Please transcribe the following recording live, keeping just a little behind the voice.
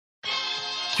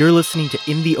You're listening to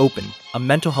In the Open, a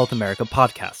Mental Health America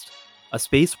podcast, a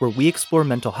space where we explore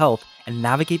mental health and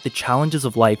navigate the challenges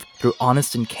of life through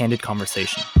honest and candid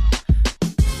conversation.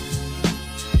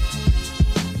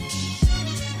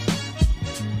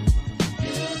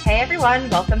 Hey everyone,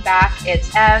 welcome back.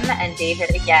 It's Em and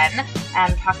David again,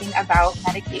 talking about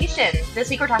medication.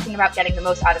 This week we're talking about getting the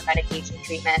most out of medication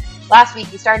treatment. Last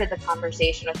week we started the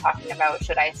conversation with talking about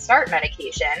should I start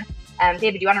medication.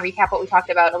 David, do you want to recap what we talked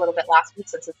about a little bit last week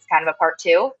since it's kind of a part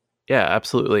two? Yeah,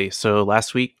 absolutely. So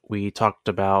last week we talked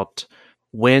about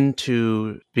when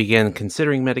to begin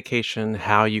considering medication,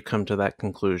 how you come to that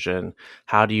conclusion,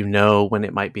 how do you know when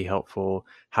it might be helpful,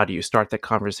 how do you start that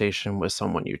conversation with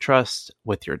someone you trust,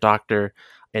 with your doctor,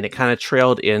 and it kind of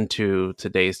trailed into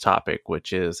today's topic,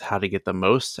 which is how to get the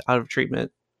most out of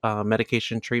treatment,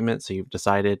 medication treatment. So you've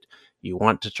decided you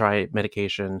want to try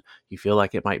medication, you feel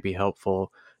like it might be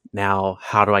helpful. Now,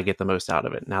 how do I get the most out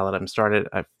of it? Now that I'm started,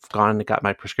 I've gone and got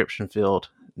my prescription filled.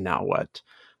 Now what?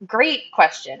 Great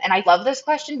question. And I love this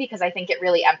question because I think it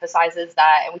really emphasizes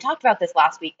that, and we talked about this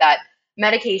last week, that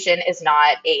medication is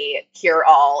not a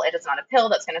cure-all. It is not a pill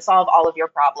that's going to solve all of your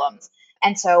problems.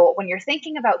 And so when you're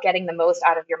thinking about getting the most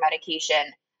out of your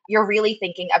medication, you're really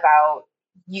thinking about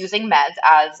using meds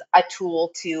as a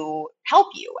tool to help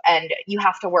you, and you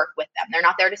have to work with them. They're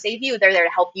not there to save you. They're there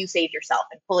to help you save yourself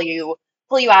and pull you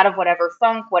out of whatever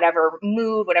funk, whatever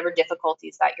mood, whatever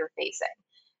difficulties that you're facing.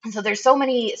 And so there's so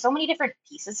many different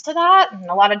pieces to that, and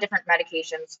a lot of different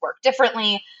medications work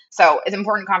differently. So it's an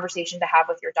important conversation to have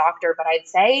with your doctor. But I'd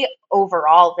say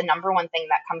overall, the number one thing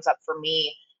that comes up for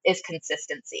me is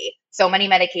consistency. So many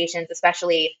medications,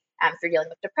 especially if you're dealing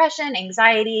with depression,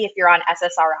 anxiety, if you're on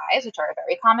SSRIs, which are a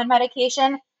very common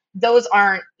medication, those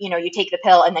aren't, you take the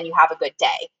pill and then you have a good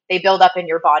day. They build up in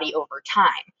your body over time.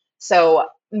 So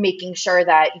making sure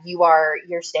that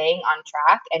you're staying on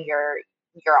track and you're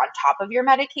on top of your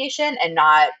medication and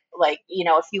not like,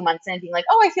 a few months in being like,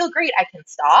 oh, I feel great, I can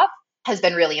stop, has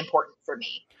been really important for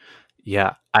me.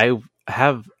 Yeah, I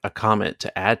have a comment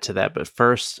to add to that. But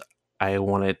first, I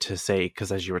wanted to say,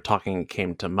 because as you were talking, it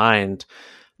came to mind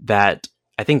that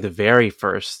I think the very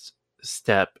first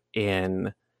step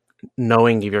in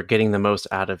knowing if you're getting the most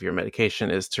out of your medication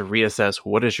is to reassess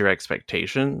what is your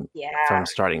expectation from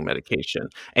starting medication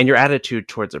and your attitude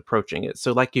towards approaching it.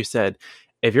 So like you said,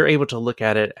 if you're able to look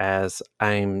at it as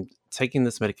I'm taking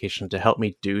this medication to help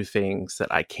me do things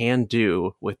that I can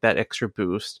do with that extra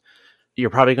boost,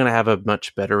 you're probably going to have a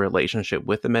much better relationship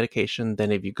with the medication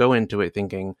than if you go into it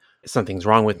thinking something's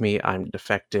wrong with me, I'm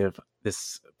defective,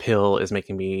 this pill is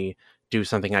making me do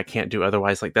something I can't do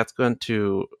otherwise. Like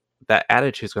that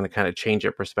attitude is going to kind of change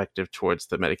your perspective towards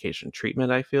the medication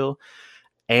treatment, I feel,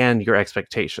 and your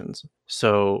expectations.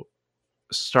 So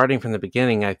starting from the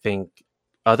beginning, I think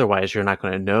otherwise you're not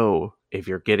going to know if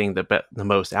you're getting the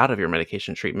most out of your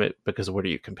medication treatment, because what are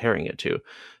you comparing it to?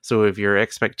 So if your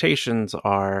expectations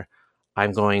are,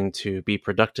 I'm going to be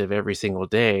productive every single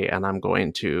day and I'm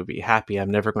going to be happy, I'm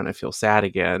never going to feel sad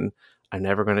again, I'm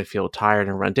never going to feel tired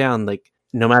and run down, like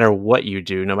no matter what you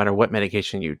do, no matter what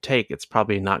medication you take, it's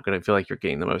probably not going to feel like you're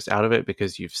getting the most out of it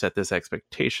because you've set this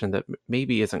expectation that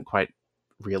maybe isn't quite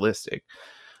realistic.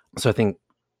 So I think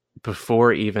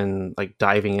before even like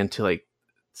diving into like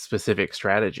specific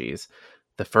strategies,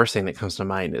 the first thing that comes to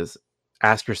mind is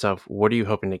ask yourself, what are you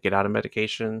hoping to get out of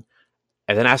medication?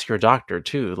 And then ask your doctor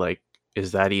too, like,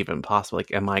 is that even possible?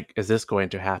 Like, is this going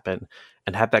to happen?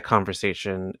 And have that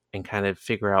conversation and kind of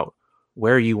figure out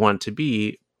where you want to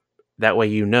be. That way,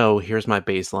 here's my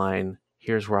baseline,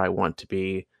 here's where I want to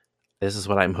be. This is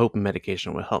what I'm hoping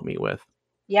medication will help me with.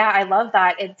 Yeah, I love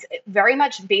that. It's very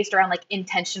much based around like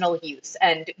intentional use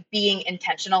and being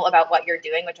intentional about what you're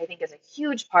doing, which I think is a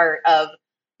huge part of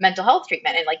mental health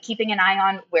treatment, and like keeping an eye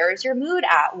on where is your mood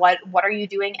at, what are you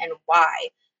doing and why,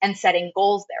 and setting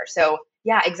goals there. So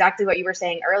yeah, exactly what you were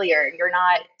saying earlier. You're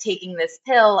not taking this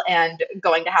pill and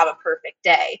going to have a perfect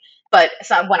day. But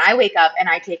when I wake up and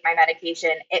I take my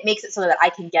medication, it makes it so that I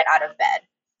can get out of bed.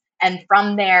 And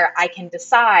from there, I can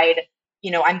decide,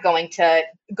 I'm going to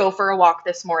go for a walk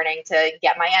this morning to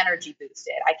get my energy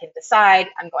boosted. I can decide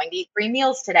I'm going to eat 3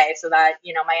 meals today so that,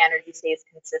 my energy stays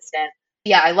consistent.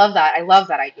 Yeah, I love that. I love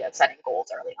that idea of setting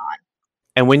goals early on.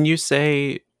 And when you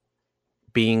say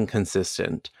being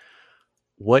consistent,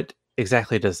 what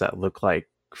exactly does that look like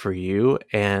for you?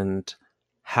 And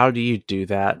how do you do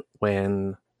that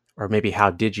or maybe how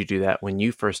did you do that when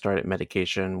you first started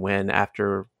medication, when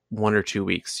after 1 or 2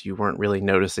 weeks, you weren't really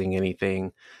noticing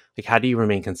anything? Like, how do you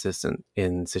remain consistent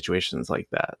in situations like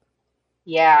that?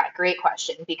 Yeah, great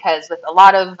question. Because with a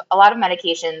lot of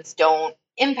medications don't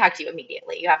impact you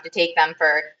immediately. You have to take them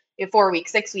for 4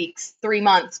 weeks, 6 weeks, 3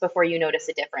 months before you notice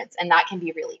a difference. And that can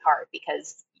be really hard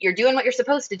because you're doing what you're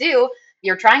supposed to do.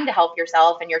 You're trying to help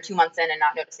yourself and you're 2 months in and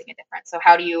not noticing a difference. So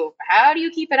how do you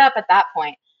keep it up at that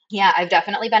point? Yeah, I've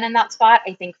definitely been in that spot.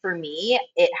 I think for me,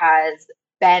 it has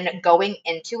been going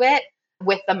into it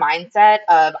with the mindset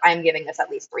of I'm giving this at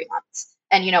least 3 months.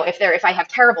 And if I have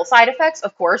terrible side effects,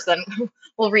 of course, then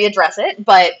we'll readdress it.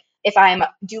 But if I'm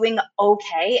doing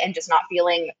okay and just not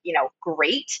feeling,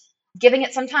 great, giving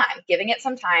it some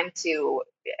time to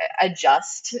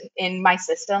adjust in my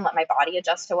system, let my body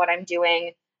adjust to what I'm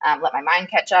doing, let my mind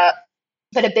catch up.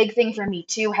 But a big thing for me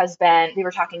too has been, we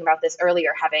were talking about this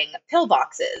earlier, having pill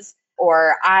boxes.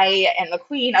 Or I am the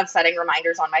queen of setting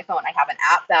reminders on my phone. I have an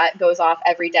app that goes off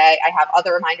every day. I have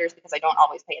other reminders because I don't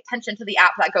always pay attention to the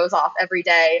app that goes off every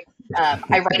day. I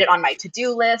write it on my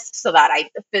to-do list so that I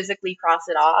physically cross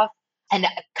it off. And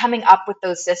coming up with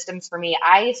those systems for me,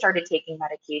 I started taking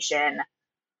medication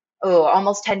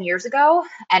almost 10 years ago.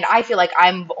 And I feel like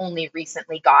I'm only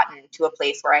recently gotten to a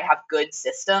place where I have good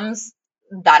systems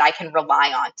that I can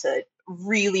rely on to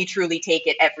really truly take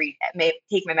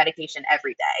my medication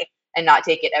every day and not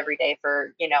take it every day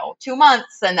for 2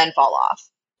 months and then fall off.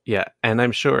 Yeah, and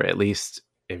I'm sure, at least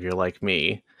if you're like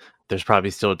me, there's probably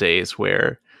still days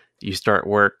where you start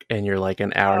work and you're like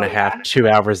an hour and a half, 2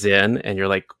 hours in, and you're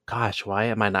like, gosh, why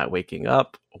am I not waking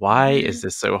up? Why is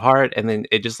this so hard? And then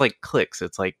it just like clicks.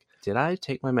 It's like, did I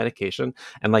take my medication?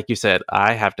 And like you said,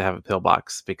 I have to have a pill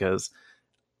box because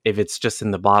if it's just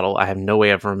in the bottle, I have no way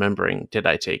of remembering, did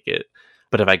I take it?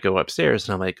 But if I go upstairs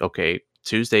and I'm like, okay,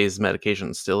 Tuesday's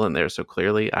medication is still in there, so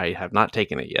clearly I have not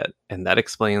taken it yet. And that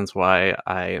explains why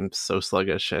I am so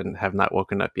sluggish and have not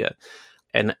woken up yet.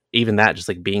 And even that, just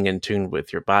like being in tune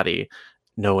with your body,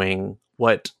 knowing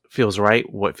what feels right,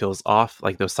 what feels off,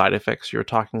 like those side effects you're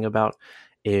talking about,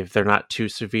 if they're not too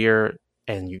severe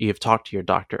and you've talked to your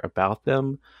doctor about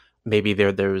them, maybe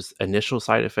they're those initial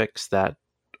side effects that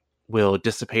will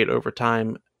dissipate over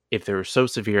time. If they're so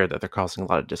severe that they're causing a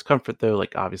lot of discomfort, though,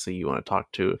 like obviously you want to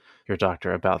talk to your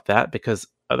doctor about that, because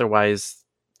otherwise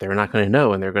they're not going to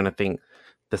know and they're going to think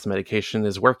this medication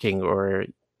is working, or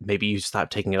maybe you stop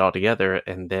taking it altogether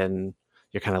and then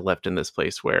you're kind of left in this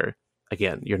place where,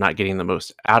 again, you're not getting the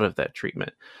most out of that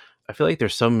treatment. I feel like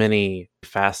there's so many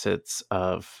facets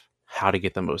of how to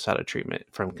get the most out of treatment,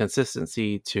 from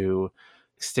consistency to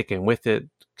sticking with it,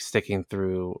 sticking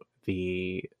through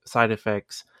the side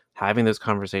effects, having those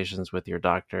conversations with your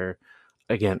doctor,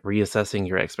 again, reassessing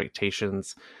your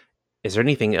expectations. Is there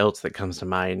anything else that comes to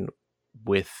mind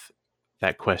with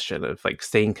that question of like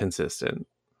staying consistent?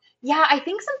 Yeah, I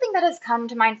think something that has come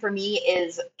to mind for me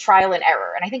is trial and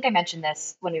error. And I think I mentioned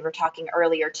this when we were talking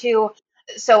earlier too.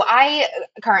 So I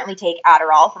currently take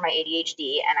Adderall for my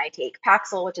ADHD and I take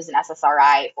Paxil, which is an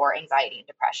SSRI for anxiety and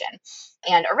depression.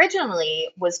 And originally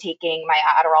was taking my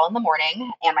Adderall in the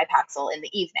morning and my Paxil in the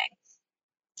evening,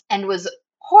 and was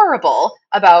horrible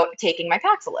about taking my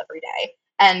Paxil every day.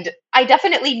 And I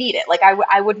definitely need it. Like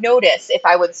I would notice if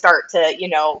I would start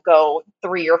to, go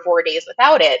 3 or 4 days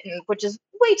without it, which is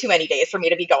way too many days for me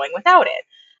to be going without it.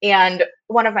 And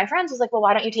one of my friends was like, well,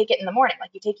 why don't you take it in the morning?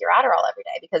 Like you take your Adderall every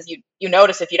day because you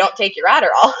notice if you don't take your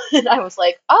Adderall. And I was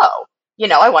like, oh,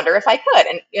 I wonder if I could.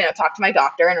 And, talk to my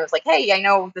doctor and I was like, hey, I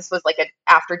know this was like an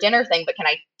after dinner thing, but can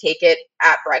I take it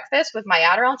at breakfast with my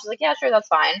Adderall? And she's like, yeah, sure, that's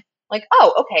fine. Like,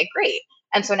 oh, okay, great.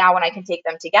 And so now when I can take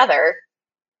them together,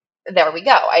 there we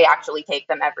go. I actually take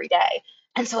them every day.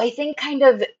 And so I think kind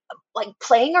of like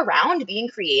playing around, being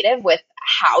creative with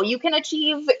how you can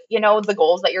achieve, the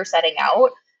goals that you're setting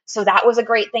out. So that was a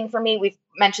great thing for me. We've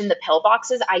mentioned the pill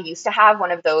boxes. I used to have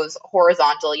one of those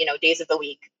horizontal, days of the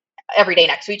week, every day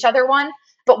next to each other one,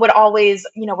 but would always,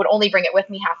 would only bring it with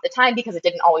me half the time because it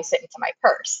didn't always fit into my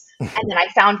purse. And then I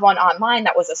found one online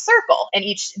that was a circle and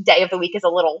each day of the week is a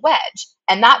little wedge.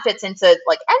 And that fits into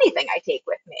like anything I take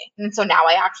with me. And so now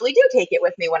I actually do take it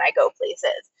with me when I go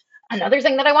places. Another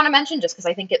thing that I want to mention, just because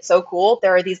I think it's so cool,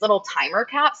 there are these little timer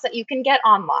caps that you can get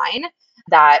online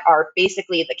that are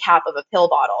basically the cap of a pill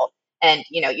bottle. And,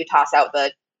 you toss out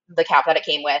the cap that it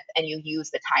came with and you use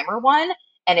the timer one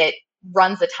and it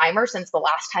runs the timer since the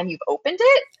last time you've opened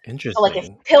it. Interesting. So like if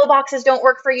pill boxes don't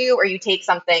work for you or you take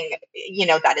something,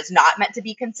 that is not meant to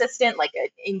be consistent, like an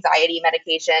anxiety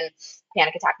medication,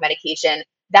 panic attack medication,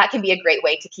 that can be a great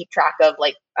way to keep track of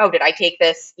like, oh, did I take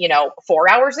this, 4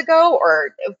 hours ago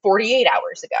or 48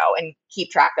 hours ago, and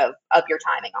keep track of your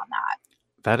timing on that.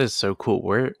 That is so cool.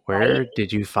 Where Right?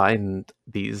 did you find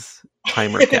these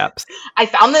timer caps? I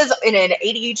found this in an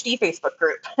ADHD Facebook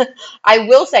group. I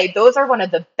will say those are one of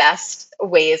the best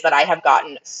ways that I have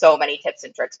gotten so many tips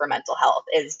and tricks for mental health,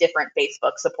 is different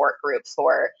Facebook support groups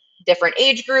for different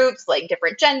age groups, like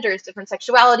different genders, different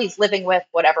sexualities, living with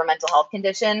whatever mental health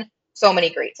condition. So many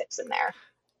great tips in there.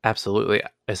 Absolutely.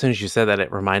 As soon as you said that,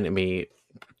 it reminded me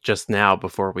just now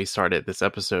before we started this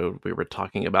episode, we were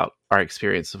talking about our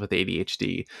experiences with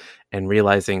ADHD and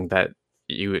realizing that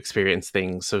you experience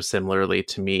things so similarly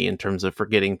to me in terms of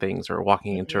forgetting things or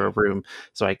walking into a Mhm. room.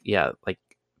 So like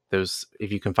those,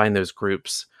 if you can find those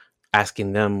groups,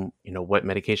 asking them, what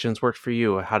medications worked for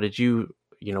you, how did you,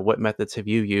 what methods have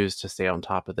you used to stay on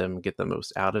top of them, get the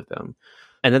most out of them?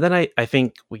 And then I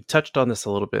think we touched on this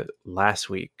a little bit last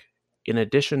week. In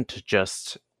addition to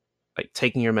just like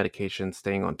taking your medication,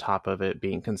 staying on top of it,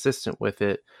 being consistent with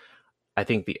it, I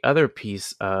think the other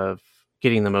piece of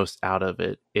getting the most out of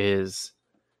it is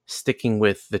sticking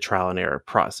with the trial and error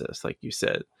process, like you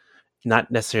said.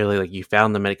 Not necessarily like you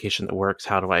found the medication that works.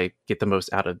 How do I get the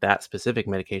most out of that specific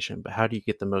medication? But how do you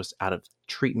get the most out of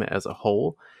treatment as a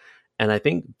whole? And I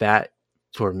think that,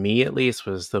 for me at least,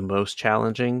 was the most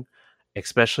challenging,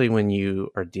 especially when you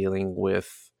are dealing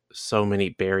with so many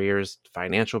barriers,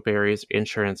 financial barriers,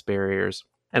 insurance barriers.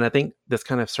 And I think this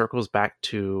kind of circles back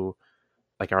to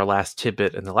like our last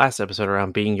tidbit in the last episode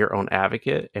around being your own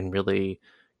advocate and really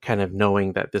kind of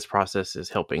knowing that this process is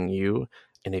helping you.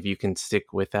 And if you can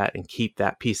stick with that and keep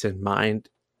that piece in mind,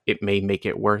 it may make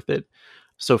it worth it.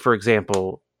 So, for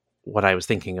example, what I was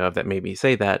thinking of that made me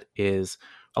say that is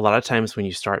a lot of times when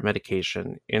you start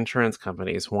medication, insurance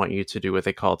companies want you to do what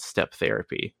they call step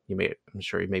therapy. I'm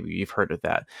sure maybe you've heard of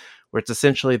that, where it's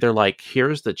essentially they're like,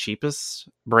 here's the cheapest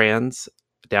brands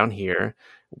down here.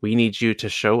 We need you to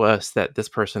show us that this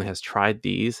person has tried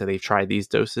these and they've tried these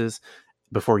doses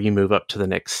before you move up to the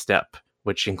next step,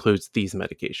 which includes these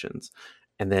medications.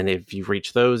 And then if you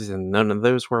reach those and none of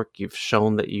those work, you've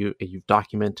shown that you've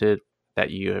documented that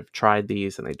you have tried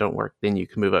these and they don't work, then you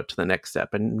can move up to the next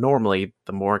step. And normally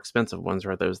the more expensive ones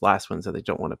are those last ones that they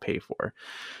don't want to pay for.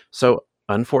 So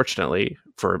unfortunately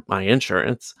for my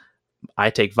insurance, I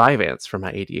take Vyvanse for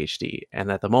my ADHD,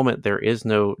 and at the moment there is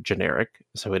no generic,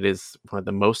 so it is one of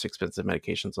the most expensive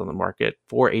medications on the market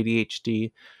for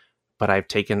ADHD. But I've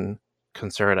taken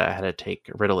Concerta, I had to take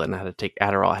Ritalin, I had to take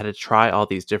Adderall, I had to try all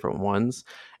these different ones,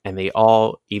 and they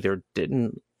all either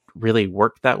didn't really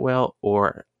work that well,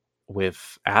 or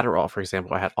with Adderall, for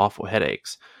example, I had awful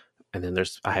headaches. And then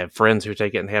I have friends who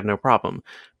take it and they have no problem.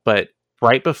 But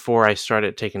right before I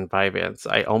started taking Vyvanse,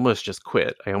 I almost just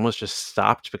quit. I almost just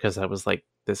stopped because I was like,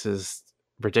 this is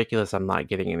ridiculous. I'm not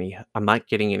getting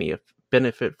any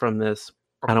benefit from this.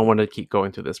 I don't want to keep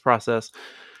going through this process.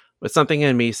 But something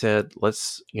in me said,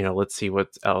 let's see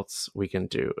what else we can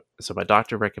do. So my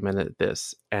doctor recommended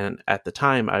this. And at the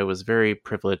time, I was very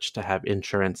privileged to have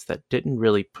insurance that didn't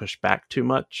really push back too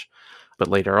much. But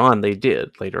later on, they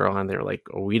did. Later on, they were like,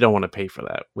 oh, we don't want to pay for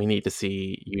that. We need to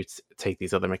see you take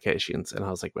these other medications. And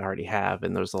I was like, we already have.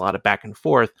 And there's a lot of back and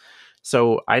forth.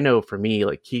 So I know for me,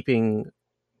 like keeping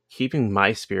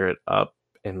my spirit up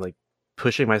and like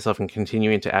pushing myself and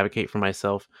continuing to advocate for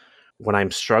myself when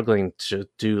I'm struggling to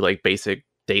do like basic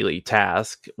daily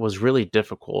tasks was really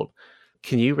difficult.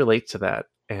 Can you relate to that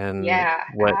and Yeah,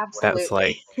 what that's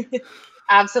like? absolutely.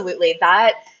 Absolutely.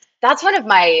 That's one of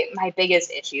my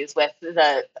biggest issues with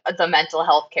the mental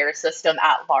health care system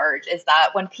at large is that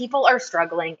when people are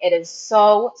struggling, it is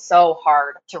so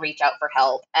hard to reach out for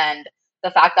help. And the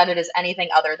fact that it is anything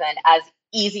other than as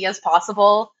easy as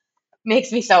possible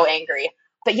makes me so angry.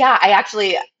 But yeah, I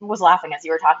actually was laughing as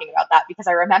you were talking about that because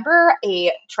I remember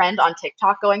a trend on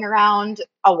TikTok going around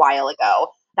a while ago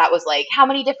that was like how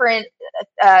many different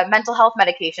mental health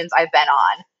medications I've been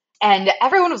on. And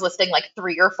everyone was listing like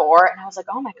three or four. And I was like,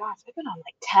 oh my gosh, I've been on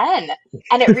like 10.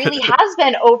 And it really has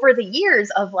been over the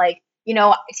years of like,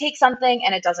 take something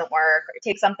and it doesn't work, or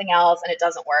take something else and it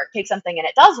doesn't work, take something and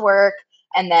it does work.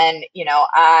 And then,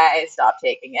 I stop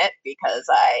taking it because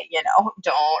I,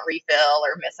 don't refill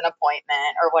or miss an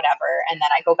appointment or whatever. And then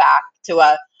I go back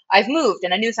to I've moved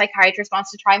and a new psychiatrist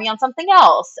wants to try me on something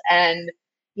else. And,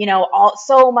 all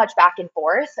so much back and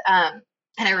forth.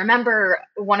 And I remember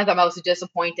one of the most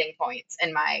disappointing points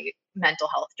in my mental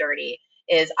health journey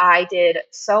is I did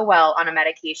so well on a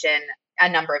medication a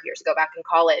number of years ago back in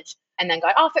college and then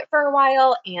got off it for a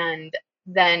while and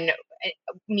then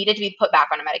needed to be put back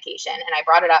on a medication. And I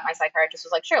brought it up. My psychiatrist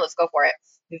was like, sure, let's go for it.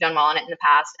 We've done well on it in the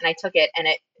past. And I took it and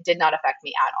it did not affect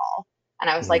me at all. And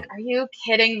I was like, are you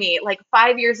kidding me? Like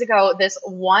 5 years ago, this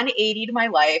 180'd my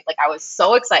life. Like I was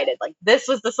so excited. Like this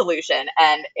was the solution.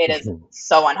 And it is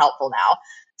so unhelpful now.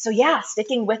 So yeah,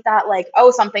 sticking with that, like,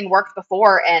 oh, something worked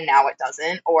before and now it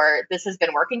doesn't, or this has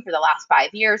been working for the last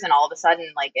 5 years and all of a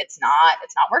sudden, like, it's not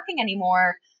working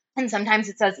anymore. And sometimes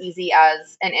it's as easy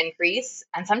as an increase,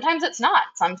 and sometimes it's not.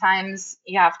 Sometimes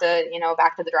you have to,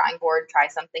 back to the drawing board, try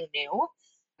something new,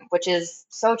 which is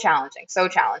so challenging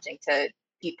to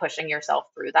keep pushing yourself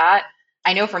through that.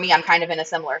 I know for me, I'm kind of in a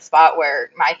similar spot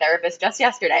where my therapist just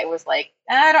yesterday was like,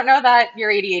 I don't know that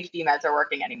your ADHD meds are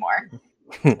working anymore.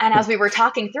 And as we were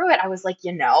talking through it, I was like,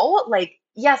 like,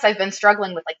 yes, I've been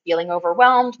struggling with like feeling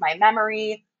overwhelmed, my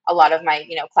memory, a lot of my,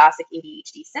 classic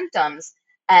ADHD symptoms.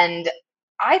 And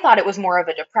I thought it was more of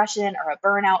a depression or a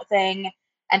burnout thing.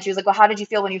 And she was like, well, how did you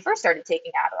feel when you first started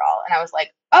taking Adderall? And I was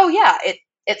like, oh yeah,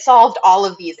 it solved all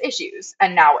of these issues.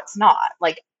 And now it's not.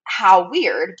 Like, how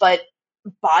weird, but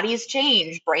bodies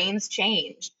change, brains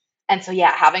change. And so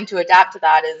yeah, having to adapt to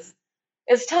that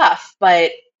is tough,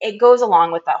 but it goes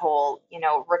along with that whole,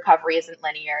 recovery isn't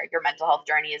linear. Your mental health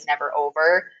journey is never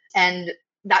over. And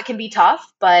that can be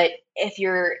tough, but if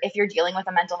you're dealing with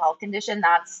a mental health condition,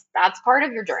 that's part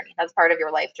of your journey. That's part of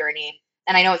your life journey.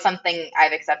 And I know it's something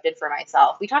I've accepted for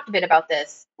myself. We talked a bit about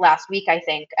this last week, I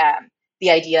think, the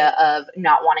idea of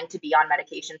not wanting to be on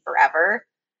medication forever.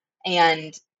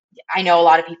 And I know a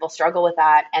lot of people struggle with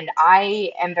that. And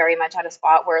I am very much at a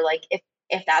spot where like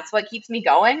if that's what keeps me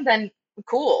going, then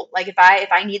cool. Like if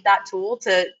I need that tool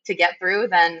to get through,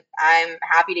 then I'm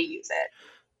happy to use it.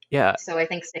 Yeah. So I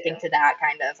think sticking to that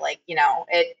kind of like,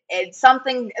 it's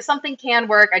something can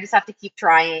work. I just have to keep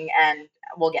trying and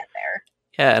we'll get there.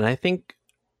 Yeah, and I think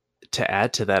to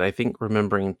add to that, I think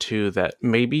remembering too that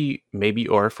maybe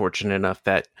you are fortunate enough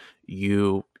that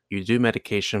you do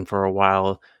medication for a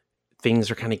while,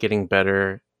 things are kind of getting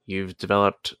better, you've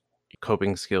developed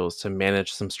coping skills to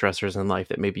manage some stressors in life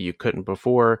that maybe you couldn't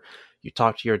before. You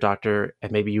talk to your doctor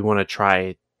and maybe you want to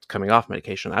try coming off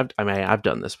medication. I've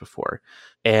done this before.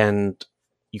 And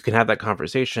you can have that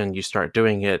conversation, you start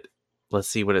doing it, let's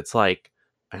see what it's like.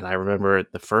 And I remember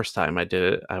the first time I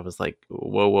did it, I was like,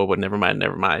 whoa, never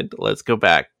mind. Let's go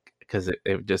back, because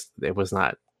it was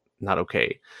not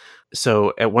okay.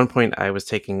 So at one point I was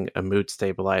taking a mood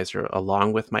stabilizer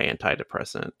along with my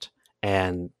antidepressant,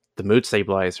 and the mood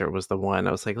stabilizer was the one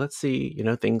I was like, let's see,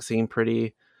 things seem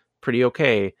pretty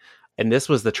okay. And this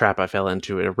was the trap I fell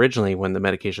into originally when the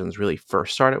medications really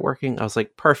first started working. I was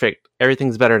like, perfect,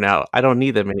 everything's better now, I don't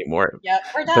need them anymore. Yep,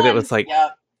 we're done. But it was like,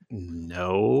 yep.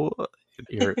 No,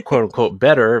 you're quote unquote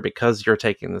better because you're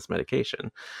taking this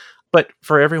medication. But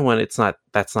for everyone, that's not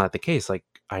the case. Like,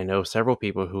 I know several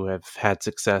people who have had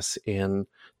success in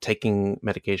taking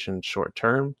medication short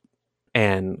term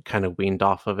and kind of weaned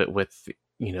off of it with,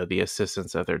 the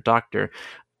assistance of their doctor.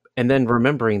 And then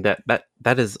remembering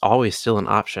that is always still an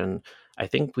option. I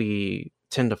think we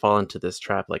tend to fall into this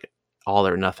trap, like all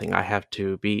or nothing. I have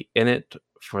to be in it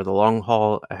for the long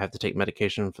haul. I have to take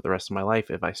medication for the rest of my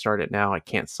life. If I start it now, I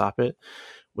can't stop it,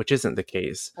 which isn't the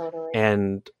case. Totally.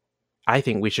 And I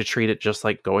think we should treat it just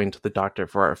like going to the doctor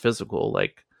for our physical.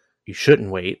 Like, you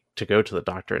shouldn't wait to go to the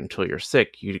doctor until you're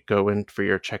sick. You go in for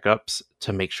your checkups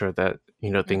to make sure that,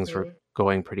 things were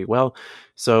going pretty well.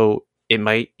 So it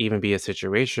might even be a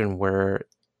situation where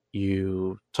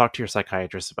you talk to your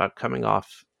psychiatrist about coming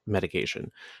off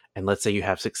medication. And let's say you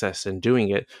have success in doing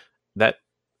it, that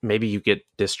maybe you get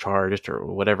discharged or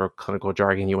whatever clinical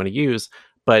jargon you want to use,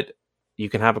 but you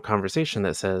can have a conversation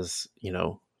that says,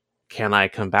 can I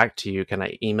come back to you? Can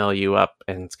I email you up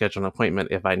and schedule an appointment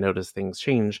if I notice things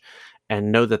change?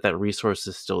 And know that resource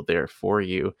is still there for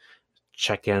you.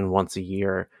 Check in once a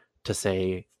year to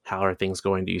say, how are things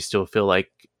going? Do you still feel like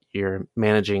you're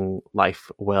managing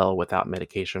life well without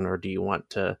medication, or do you want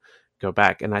to go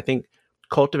back? And I think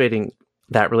cultivating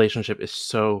that relationship is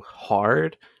so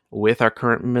hard with our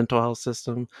current mental health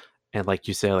system. And like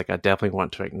you say, like, I definitely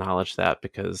want to acknowledge that,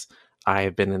 because I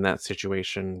have been in that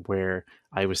situation where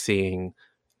I was seeing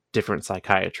different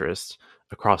psychiatrists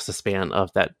across the span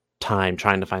of that time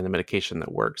trying to find the medication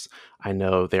that works. I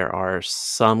know there are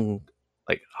some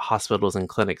like hospitals and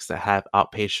clinics that have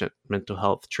outpatient mental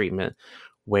health treatment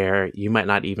where you might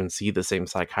not even see the same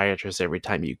psychiatrist every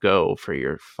time you go for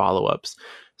your follow-ups.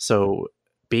 So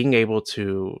being able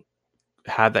to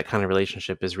have that kind of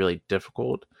relationship is really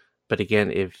difficult. But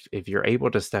again, if you're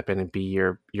able to step in and be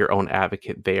your own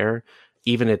advocate there,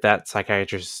 even if that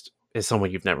psychiatrist is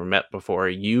someone you've never met before,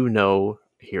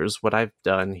 here's what I've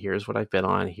done, here's what I've been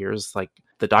on, here's like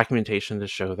the documentation to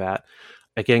show that.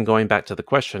 Again, going back to the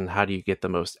question, how do you get the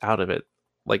most out of it?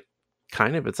 Like,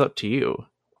 kind of, it's up to you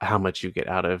how much you get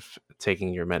out of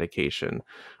taking your medication.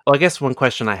 Well, I guess one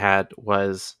question I had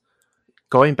was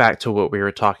going back to what we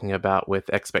were talking about with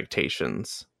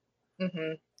expectations.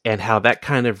 Mm-hmm. And how that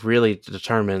kind of really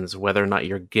determines whether or not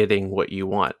you're getting what you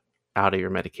want out of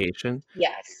your medication.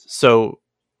 Yes. So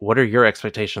what are your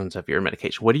expectations of your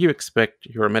medication? What do you expect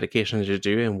your medication to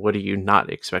do, and what do you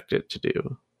not expect it to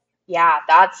do? Yeah,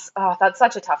 that's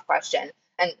such a tough question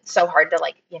and so hard to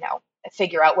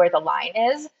figure out where the line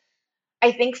is.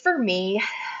 I think for me,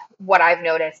 what I've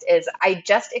noticed is I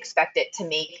just expect it to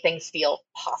make things feel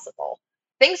possible.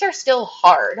 Things are still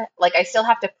hard. Like I still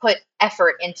have to put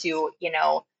effort into,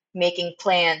 making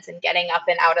plans and getting up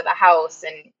and out of the house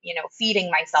and,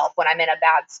 feeding myself when I'm in a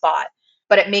bad spot.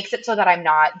 But it makes it so that I'm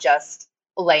not just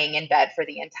laying in bed for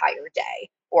the entire day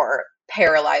or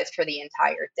paralyzed for the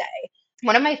entire day.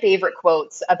 One of my favorite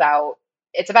quotes about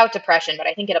it's about depression, but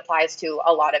I think it applies to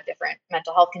a lot of different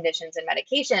mental health conditions and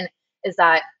medication is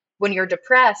that when you're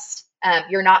depressed,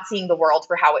 you're not seeing the world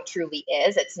for how it truly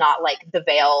is. It's not like the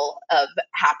veil of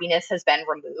happiness has been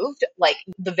removed, like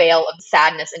the veil of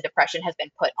sadness and depression has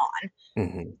been put on.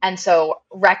 Hmm. And so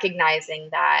recognizing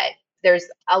that there's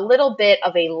a little bit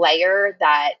of a layer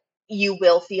that you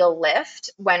will feel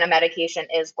lift when a medication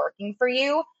is working for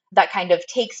you that kind of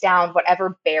takes down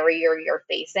whatever barrier you're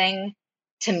facing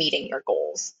to meeting your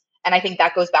goals. And I think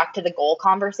that goes back to the goal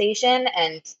conversation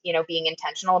and, being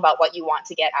intentional about what you want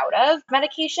to get out of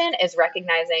medication is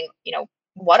recognizing,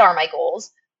 what are my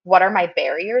goals? What are my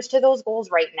barriers to those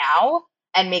goals right now?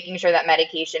 And making sure that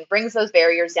medication brings those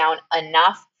barriers down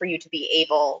enough for you to be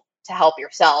able to help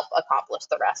yourself accomplish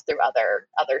the rest through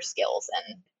other skills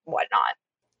and whatnot.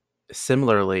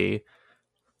 Similarly,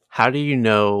 how do you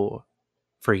know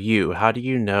for you, how do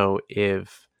you know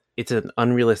if it's an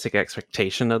unrealistic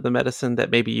expectation of the medicine that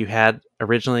maybe you had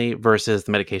originally versus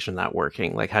the medication not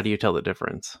working? Like, how do you tell the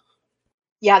difference?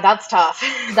 Yeah, that's tough.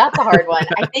 That's a hard one.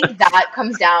 I think that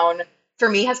comes down, for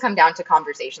me, has come down to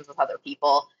conversations with other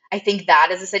people. I think that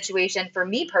is a situation for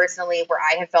me personally where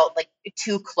I have felt like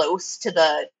too close to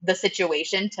the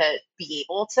situation to be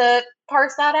able to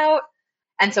parse that out.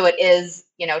 And so it is,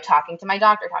 talking to my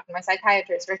doctor, talking to my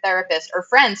psychiatrist or therapist or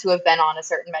friends who have been on a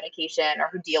certain medication or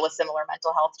who deal with similar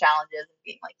mental health challenges and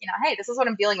being like, hey, this is what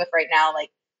I'm dealing with right now. Like,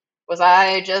 was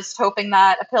I just hoping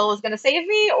that a pill was going to save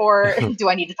me, or do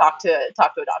I need to talk to a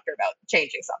doctor about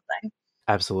changing something?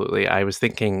 Absolutely. I was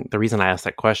thinking the reason I asked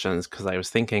that question is because I was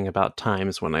thinking about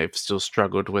times when I've still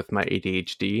struggled with my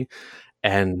ADHD,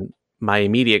 and my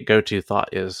immediate go to thought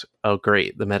is, oh,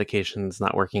 great, the medication's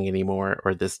not working anymore,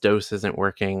 or this dose isn't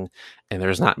working, and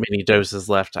there's not many doses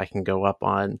left I can go up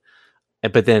on.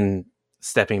 But then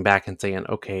stepping back and saying,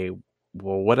 okay,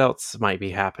 well, what else might be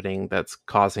happening that's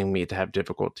causing me to have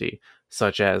difficulty?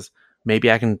 Such as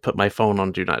maybe I can put my phone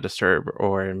on do not disturb,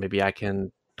 or maybe I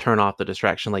can turn off the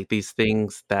distraction, like these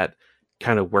things that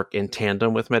kind of work in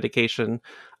tandem with medication.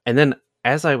 And then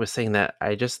as I was saying that,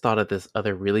 I just thought of this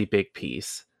other really big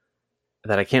piece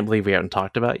that I can't believe we haven't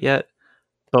talked about yet.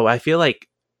 But I feel like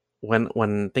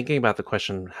when thinking about the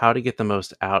question, how to get the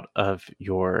most out of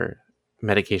your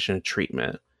medication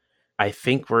treatment, I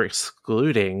think we're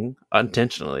excluding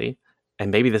unintentionally,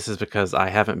 and maybe this is because I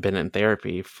haven't been in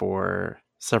therapy for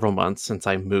several months since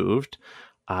I moved.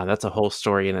 That's a whole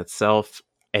story in itself.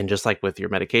 And just like with your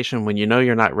medication, when you know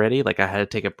you're not ready, like I had to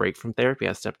take a break from therapy,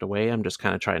 I stepped away. I'm just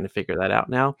kind of trying to figure that out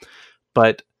now.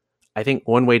 But I think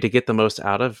one way to get the most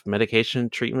out of medication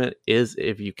treatment is,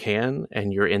 if you can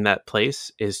and you're in that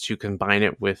place, is to combine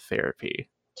it with therapy.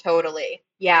 Totally.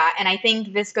 Yeah, and I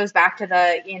think this goes back to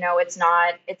it's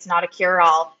not a cure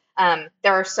all.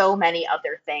 There are so many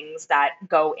other things that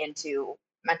go into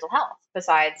mental health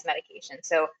besides medication.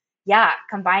 So yeah,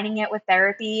 combining it with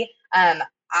therapy.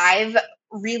 I've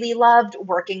really loved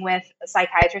working with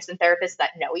psychiatrists and therapists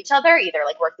that know each other, either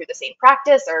like work through the same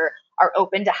practice or are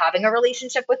open to having a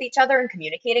relationship with each other and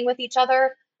communicating with each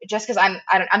other. Just because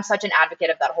I'm such an advocate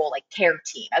of that whole like care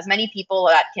team. As many people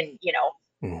that can,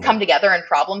 Mhm. come together and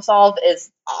problem solve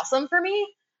is awesome for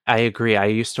me. I agree. I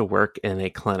used to work in a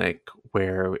clinic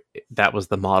where that was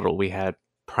the model. We had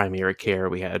primary care,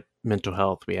 we had mental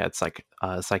health, we had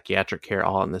psychiatric care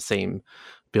all in the same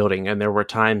building. And there were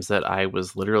times that I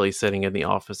was literally sitting in the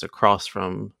office across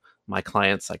from my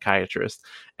client's psychiatrist,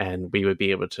 and we would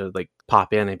be able to like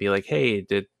pop in and be like, "Hey,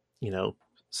 did you know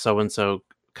so and so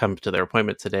come to their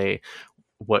appointment today?"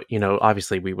 What,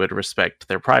 obviously we would respect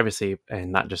their privacy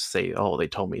and not just say, oh, they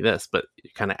told me this, but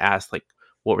kind of ask like,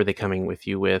 what were they coming with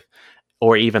you with?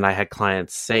 Or even I had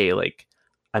clients say like,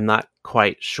 I'm not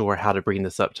quite sure how to bring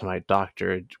this up to my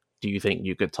doctor. Do you think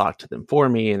you could talk to them for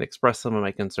me and express some of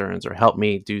my concerns or help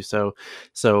me do so?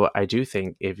 So I do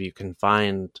think if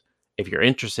you're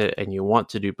interested and you want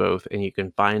to do both, and you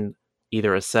can find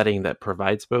either a setting that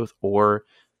provides both, or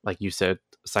like you said,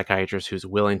 psychiatrist who's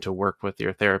willing to work with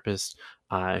your therapist,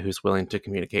 who's willing to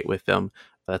communicate with them,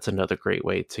 that's another great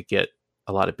way to get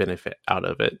a lot of benefit out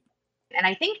of it. And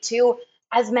I think too,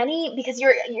 as many, because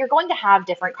you're going to have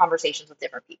different conversations with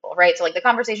different people, right? So like the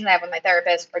conversation I have with my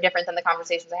therapist are different than the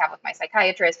conversations I have with my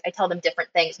psychiatrist. I tell them different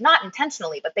things, not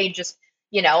intentionally, but they just,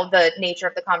 the nature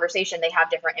of the conversation, they have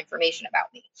different information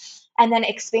about me. And then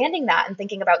expanding that and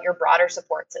thinking about your broader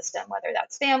support system, whether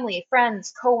that's family,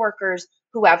 friends, coworkers,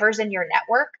 whoever's in your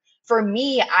network. For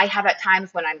me, I have at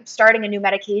times when I'm starting a new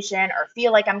medication or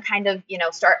feel like I'm kind of,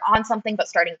 start on something but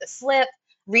starting to slip,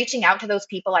 reaching out to those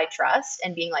people I trust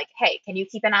and being like, hey, can you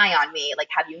keep an eye on me? Like,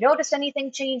 have you noticed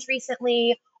anything change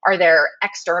recently? Are there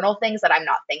external things that I'm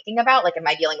not thinking about? Like, am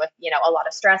I dealing with, a lot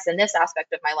of stress in this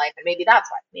aspect of my life? And maybe that's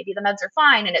why. Maybe the meds are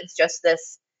fine and it's just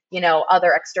this,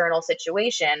 other external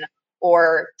situation.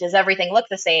 Or does everything look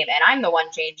the same and I'm the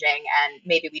one changing and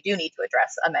maybe we do need to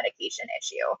address a medication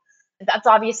issue? That's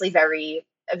obviously very,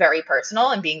 very personal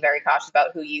and being very cautious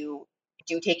about who you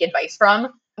do take advice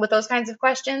from with those kinds of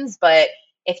questions. But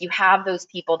if you have those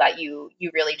people that you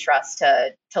really trust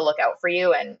to look out for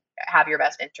you and have your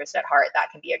best interest at heart,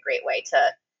 that can be a great way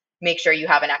to make sure you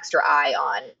have an extra eye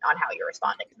on how you're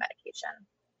responding to medication.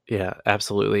 Yeah,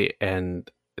 absolutely. And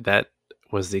that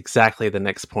was exactly the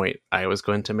next point I was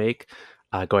going to make.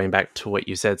 Going back to what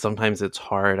you said, sometimes it's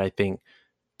hard, I think,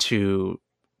 to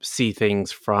see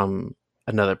things from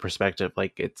another perspective.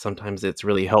 Like sometimes it's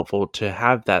really helpful to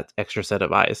have that extra set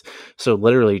of eyes. So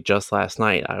literally just last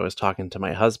night, I was talking to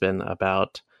my husband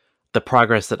about the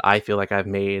progress that I feel like I've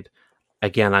made.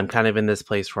 Again, I'm kind of in this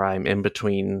place where I'm in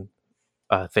between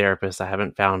therapists. I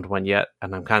haven't found one yet,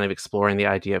 and I'm kind of exploring the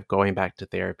idea of going back to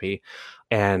therapy.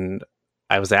 And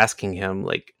I was asking him,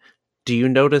 like, do you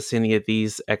notice any of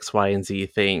these X, Y, and Z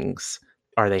things?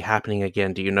 Are they happening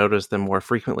again? Do you notice them more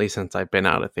frequently since I've been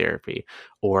out of therapy?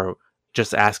 Or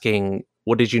just asking,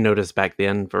 what did you notice back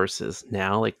then versus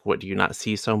now? Like, what do you not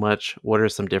see so much? What are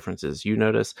some differences you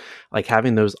notice? Like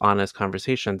having those honest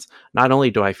conversations, not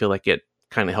only do I feel like it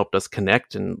kind of helped us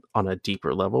connect and on a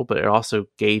deeper level, but it also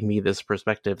gave me this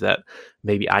perspective that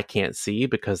maybe I can't see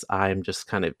because I'm just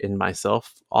kind of in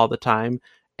myself all the time.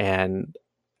 And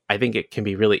I think it can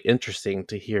be really interesting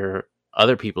to hear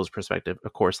other people's perspective,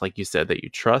 of course, like you said, that you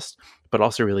trust, but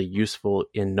also really useful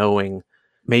in knowing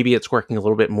maybe it's working a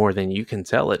little bit more than you can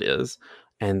tell it is.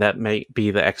 And that may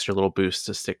be the extra little boost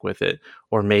to stick with it.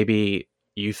 Or maybe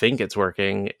you think it's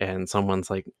working and someone's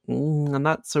like, I'm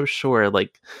not so sure.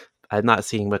 Like, I'm not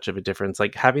seeing much of a difference.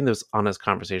 Like having those honest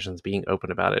conversations, being open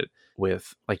about it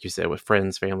with, like you said, with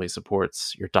friends, family,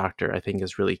 supports, your doctor, I think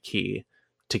is really key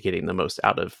to getting the most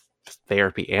out of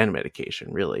therapy and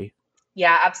medication, really.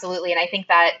 Yeah, absolutely. And I think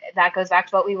that goes back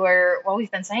to what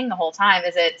we've been saying the whole time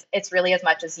is it's really as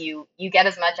much as you get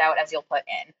as much out as you'll put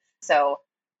in. So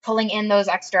pulling in those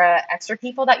extra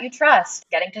people that you trust,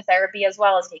 getting to therapy as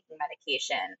well as taking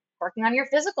medication, working on your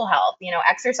physical health.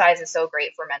 Exercise is so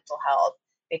great for mental health,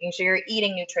 making sure you're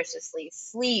eating nutritiously,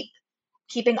 sleep,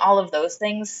 keeping all of those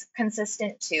things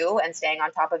consistent too, and staying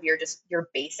on top of your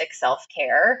basic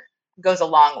self-care goes a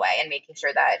long way, and making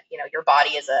sure that your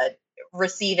body is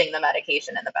receiving the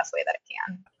medication in the best way that it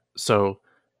can. So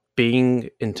being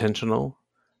intentional,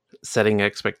 setting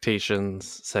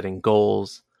expectations, setting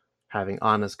goals, having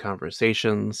honest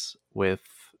conversations with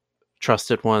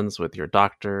trusted ones, with your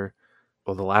doctor,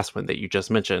 or the last one that you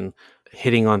just mentioned,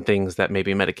 hitting on things that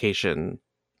maybe medication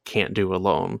can't do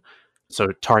alone.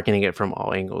 So targeting it from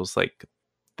all angles, like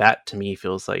that to me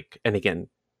feels like, and again,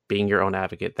 being your own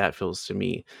advocate, that feels to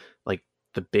me like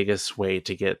the biggest way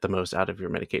to get the most out of your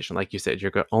medication. Like you said,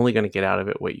 you're only going to get out of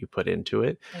it what you put into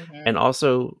it. Mm-hmm. And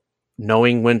also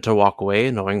knowing when to walk away,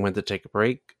 knowing when to take a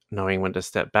break, knowing when to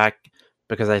step back.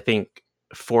 Because I think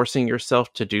forcing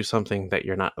yourself to do something that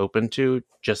you're not open to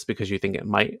just because you think it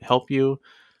might help you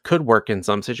could work in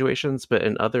some situations, but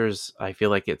in others, I feel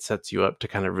like it sets you up to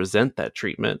kind of resent that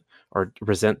treatment or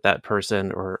resent that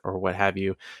person or what have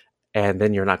you. And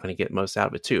then you're not going to get most out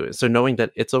of it too. So knowing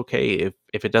that it's okay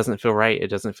if it doesn't feel right, it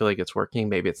doesn't feel like it's working,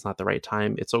 maybe it's not the right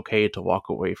time, it's okay to walk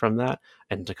away from that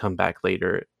and to come back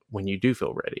later when you do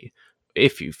feel ready,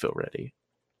 if you feel ready.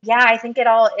 Yeah, I think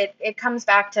it comes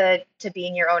back to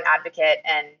being your own advocate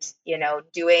and,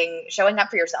 showing up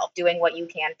for yourself, doing what you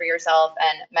can for yourself,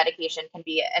 and medication can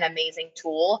be an amazing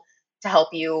tool to help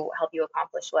you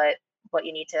accomplish what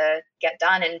you need to get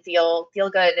done and feel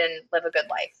good and live a good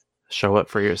life. Show up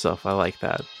for yourself. I like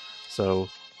that. So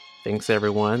thanks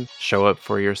everyone. Show up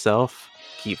for yourself.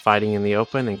 Keep fighting in the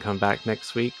open and come back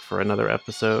next week for another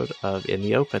episode of In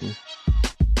the Open.